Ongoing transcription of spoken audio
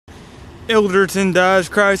Ilderton Dodge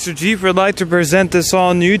Chrysler Jeep would like to present this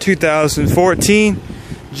all new 2014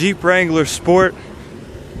 Jeep Wrangler Sport.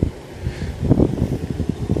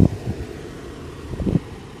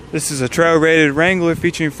 This is a trail rated Wrangler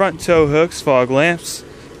featuring front tow hooks, fog lamps,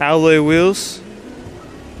 alloy wheels,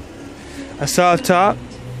 a soft top,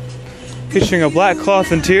 featuring a black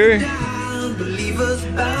cloth interior,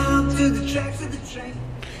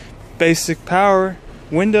 basic power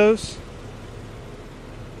windows.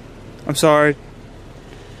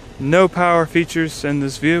 No power features in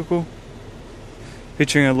this vehicle,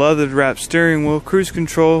 featuring a leather wrapped steering wheel, cruise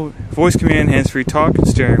control, voice command, hands-free talk, and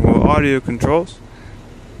steering wheel audio controls,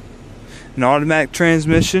 an automatic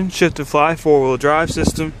transmission, shift-to-fly, four-wheel drive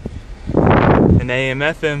system, an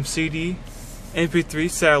AM/FM CD, MP3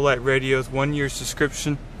 satellite radio with 1 year's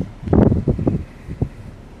subscription,